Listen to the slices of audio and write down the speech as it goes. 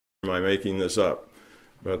am I making this up?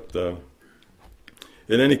 But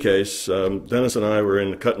in any case, Dennis and I were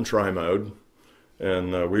in the cut and try mode,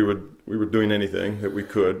 and we were doing anything that we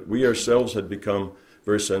could. We ourselves had become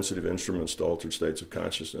very sensitive instruments to altered states of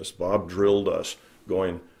consciousness. Bob drilled us,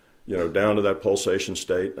 going, down to that pulsation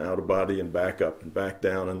state, out of body, and back up, and back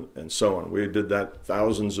down, and so on. We did that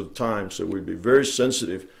thousands of times, so we'd be very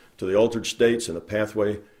sensitive to the altered states and the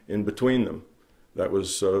pathway in between them. That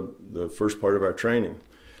was the first part of our training.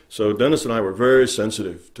 So Dennis and I were very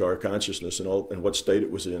sensitive to our consciousness and what state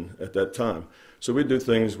it was in at that time. So we'd do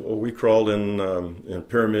things, we crawled in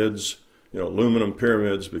pyramids, aluminum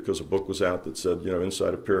pyramids, because a book was out that said,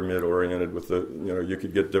 inside a pyramid oriented with the, you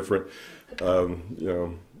could get different,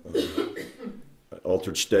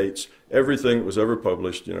 altered states. Everything that was ever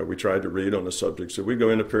published, we tried to read on the subject. So we'd go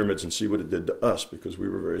into pyramids and see what it did to us, because we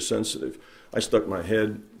were very sensitive. I stuck my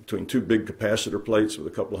head between two big capacitor plates with a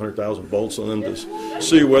couple 100,000 volts on them to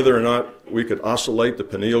see whether or not we could oscillate the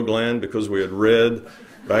pineal gland, because we had read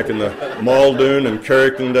back in the Muldoon and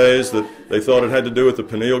Carrington days that they thought it had to do with the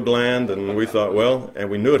pineal gland, and we thought, well, and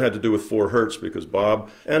we knew it had to do with 4 hertz, because Bob,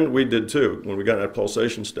 and we did too, when we got in that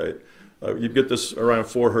pulsation state, you'd get this around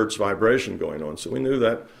 4 hertz vibration going on. So we knew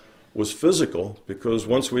that was physical, because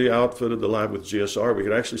once we outfitted the lab with GSR, we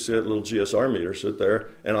could actually see that little GSR meter sit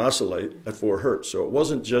there and oscillate at 4 hertz. So it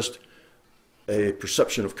wasn't just a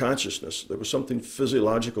perception of consciousness. There was something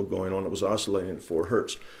physiological going on that was oscillating at 4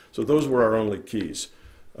 hertz. So those were our only keys.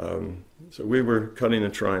 So we were cutting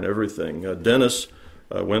and trying everything. Dennis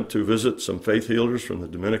went to visit some faith healers from the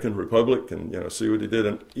Dominican Republic and see what he did.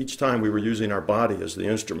 And each time we were using our body as the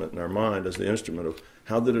instrument and our mind as the instrument of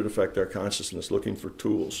how did it affect our consciousness, looking for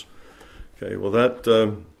tools. Okay, well that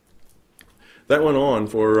went on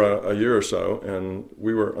for a year or so, and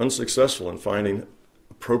we were unsuccessful in finding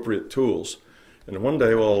appropriate tools. And one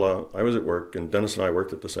day while I was at work, and Dennis and I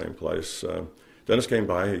worked at the same place, Dennis came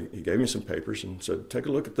by, he gave me some papers and said, take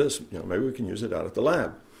a look at this, maybe we can use it out at the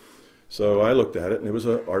lab. So I looked at it, and it was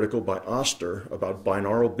an article by Oster about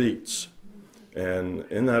binaural beats. And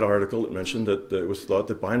in that article, it mentioned that it was thought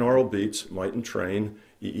that binaural beats might entrain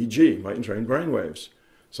EEG, might entrain brain waves.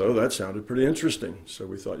 So that sounded pretty interesting. So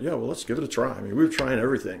we thought, yeah, well, let's give it a try. I mean, we were trying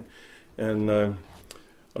everything. And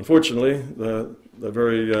unfortunately, the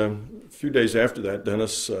very few days after that,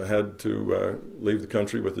 Dennis had to leave the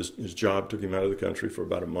country with his job, took him out of the country for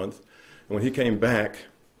about a month. And when he came back,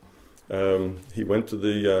 he went to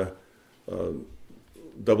the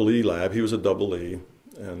double E lab. He was a double E,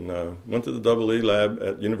 and went to the double E lab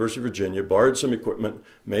at University of Virginia, borrowed some equipment,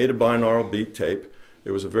 made a binaural beat tape. It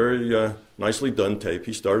was a very nicely done tape.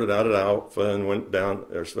 He started out at alpha and went down,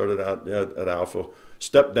 or started out at alpha,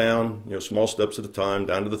 stepped down, small steps at a time,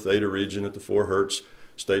 down to the theta region at the 4 hertz,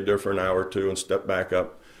 stayed there for an hour or two and stepped back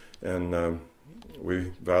up. And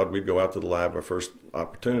we vowed we'd go out to the lab our first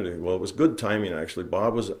opportunity. Well, it was good timing, actually.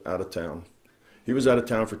 Bob was out of town. He was out of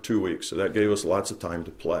town for 2 weeks, so that gave us lots of time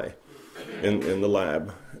to play in the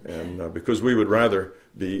lab. And because we would rather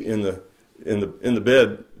be in the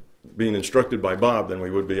bed being instructed by Bob than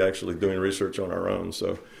we would be actually doing research on our own.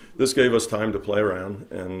 So this gave us time to play around,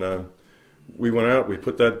 and we went out, we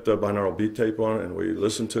put that binaural beat tape on, and we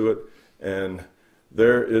listened to it, and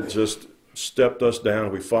there it just stepped us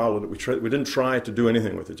down. We followed it. We didn't try to do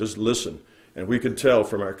anything with it, just listen. And we could tell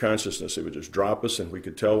from our consciousness, it would just drop us, and we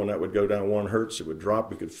could tell when that would go down 1 hertz, it would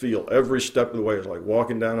drop. We could feel every step of the way. It was like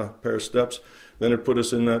walking down a pair of steps. Then it put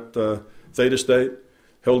us in that theta state,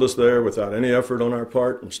 held us there without any effort on our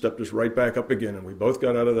part, and stepped us right back up again. And we both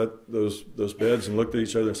got out of those beds and looked at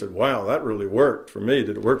each other and said, wow, that really worked for me.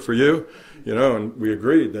 Did it work for you? And we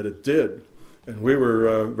agreed that it did. And we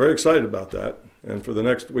were very excited about that. And for the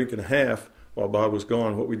next week and a half, while Bob was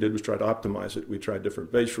gone, what we did was try to optimize it. We tried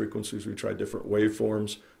different bass frequencies. We tried different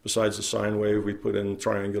waveforms. Besides the sine wave, we put in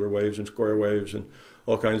triangular waves and square waves and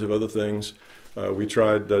all kinds of other things. We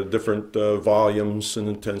tried different volumes and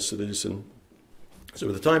intensities. And so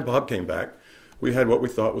by the time Bob came back, we had what we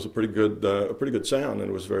thought was a pretty good sound, and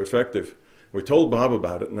it was very effective. We told Bob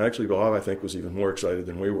about it, and actually Bob, I think, was even more excited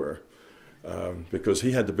than we were. Because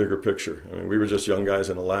he had the bigger picture. I mean, we were just young guys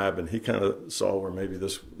in a lab, and he kind of saw where maybe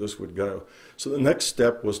this would go. So the next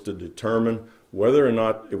step was to determine whether or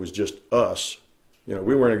not it was just us.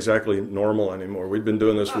 We weren't exactly normal anymore. We'd been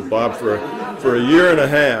doing this with Bob for a year and a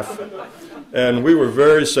half, and we were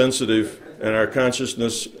very sensitive, and our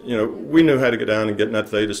consciousness, we knew how to get down and get in that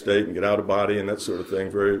theta state and get out of body and that sort of thing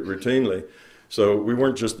very routinely. So we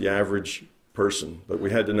weren't just the average person, but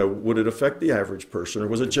we had to know, would it affect the average person, or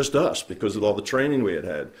was it just us because of all the training we had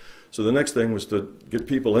had? So the next thing was to get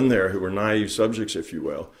people in there who were naive subjects, if you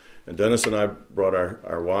will. And Dennis and I brought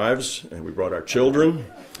our wives, and we brought our children,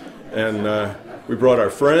 And we brought our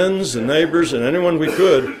friends and neighbors and anyone we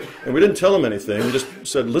could, and we didn't tell them anything. We just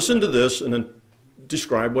said, listen to this and then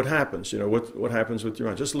describe what happens, what happens with your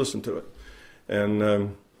mind. Just listen to it.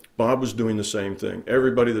 And Bob was doing the same thing.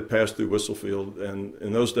 Everybody that passed through Whistlefield, and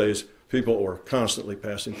in those days, people were constantly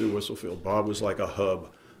passing through Whistlefield. Bob was like a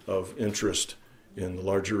hub of interest in the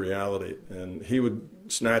larger reality. And he would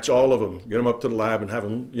snatch all of them, get them up to the lab and have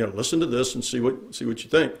them, listen to this and see what you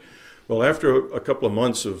think. Well, after a couple of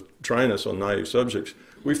months of trying this on naive subjects,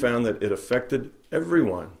 we found that it affected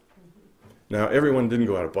everyone. Now, everyone didn't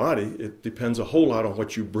go out of body. It depends a whole lot on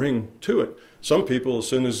what you bring to it. Some people, as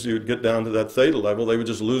soon as you would get down to that theta level, they would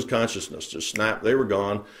just lose consciousness, just snap, they were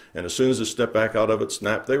gone. And as soon as they stepped back out of it,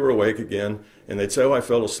 snap, they were awake again. And they'd say, oh, I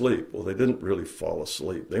fell asleep. Well, they didn't really fall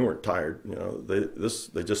asleep. They weren't tired.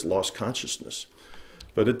 They just lost consciousness.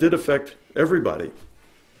 But it did affect everybody.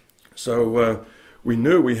 So we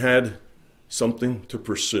knew we had something to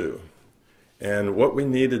pursue. And what we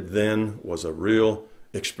needed then was a real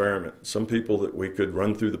experiment, some people that we could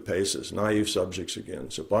run through the paces, naive subjects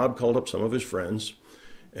again. So Bob called up some of his friends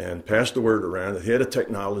and passed the word around that he had a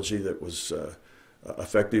technology that was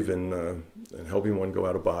effective in helping one go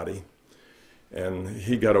out of body. And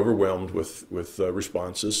he got overwhelmed with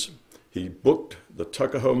responses. He booked the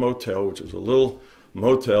Tuckahoe Motel, which is a little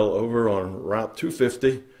motel over on Route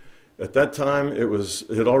 250. At that time, it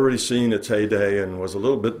had already seen its heyday and was a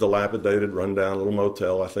little bit dilapidated, run down, little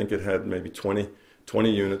motel. I think it had maybe 20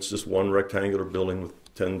 units, just one rectangular building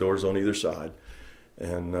with 10 doors on either side.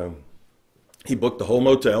 And he booked the whole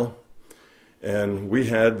motel. And we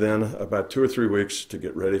had then about 2 or 3 weeks to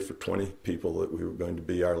get ready for 20 people that we were going to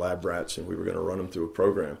be our lab rats, and we were going to run them through a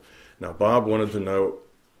program. Now, Bob wanted to know,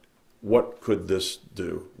 what could this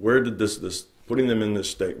do? Where did this putting them in this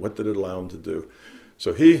state, what did it allow them to do?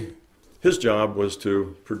 So his job was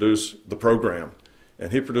to produce the program.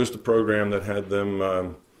 And he produced a program that had them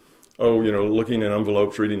looking in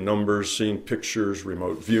envelopes, reading numbers, seeing pictures,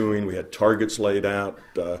 remote viewing. We had targets laid out.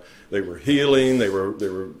 They were healing. They were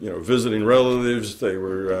visiting relatives. They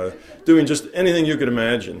were doing just anything you could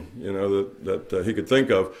imagine, that he could think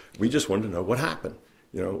of. We just wanted to know what happened.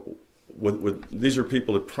 These are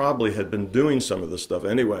people that probably had been doing some of this stuff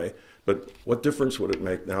anyway, but what difference would it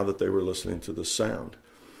make now that they were listening to the sound?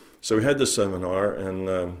 So we had this seminar,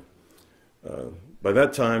 and by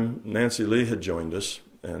that time, Nancy Lee had joined us.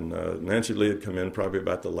 And Nancy Lee had come in probably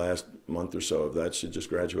about the last month or so of that. She just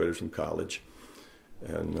graduated from college.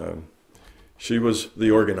 And she was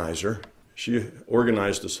the organizer. She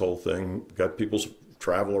organized this whole thing, got people's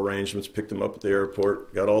travel arrangements, picked them up at the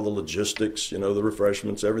airport, got all the logistics, the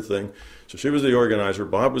refreshments, everything. So she was the organizer.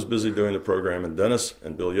 Bob was busy doing the program, and Dennis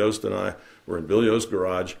and Bill Yost and I were in Bill Yost's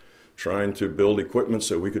garage trying to build equipment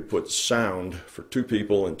so we could put sound for 2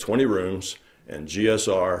 people in 20 rooms and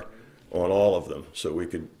GSR on all of them, so we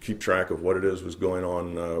could keep track of what it was going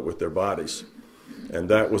on with their bodies. And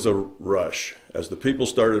that was a rush. As the people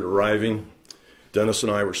started arriving, Dennis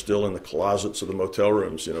and I were still in the closets of the motel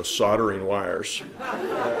rooms, soldering wires.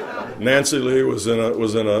 Nancy Lee was in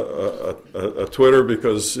a Twitter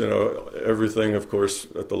because, everything, of course,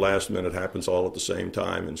 at the last minute happens all at the same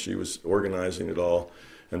time, and she was organizing it all.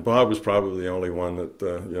 And Bob was probably the only one that,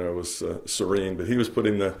 was serene, but he was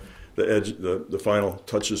putting the final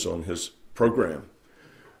touches on his program.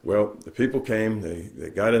 Well, the people came, they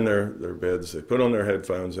got in their beds, they put on their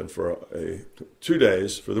headphones, and for 2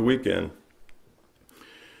 days, for the weekend,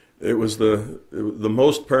 it was the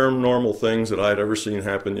most paranormal things that I'd ever seen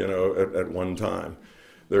happen, at one time.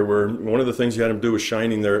 One of the things you had them do was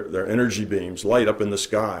shining their energy beams, light up in the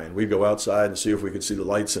sky, and we'd go outside and see if we could see the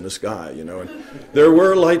lights in the sky, and there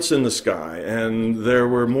were lights in the sky, and there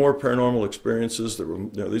were more paranormal experiences. There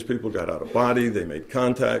were, these people got out of body, they made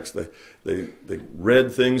contacts, they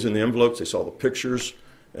read things in the envelopes, they saw the pictures,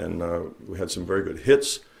 and we had some very good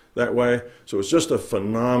hits that way. So it was just a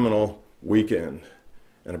phenomenal weekend.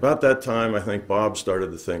 And about that time, I think Bob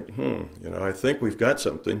started to think, I think we've got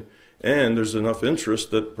something. And there's enough interest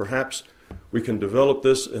that perhaps we can develop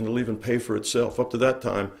this and it'll even pay for itself. Up to that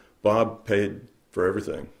time, Bob paid for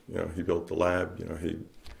everything. He built the lab.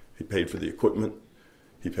 He paid for the equipment.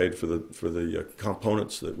 He paid for the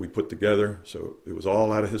components that we put together. So it was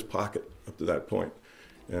all out of his pocket up to that point.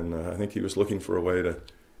 And I think he was looking for a way to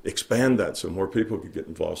expand that so more people could get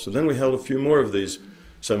involved. So then we held a few more of these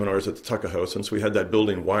seminars at the Tuckahoe since we had that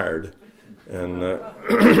building wired. And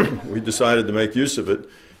we decided to make use of it.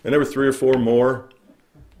 And there were 3 or 4 more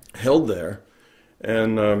held there.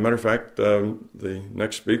 And matter of fact, the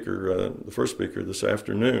next speaker, the first speaker this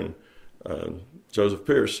afternoon, Joseph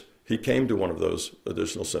Pierce, he came to one of those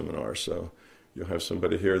additional seminars. So you'll have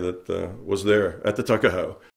somebody here that was there at the Tuckahoe.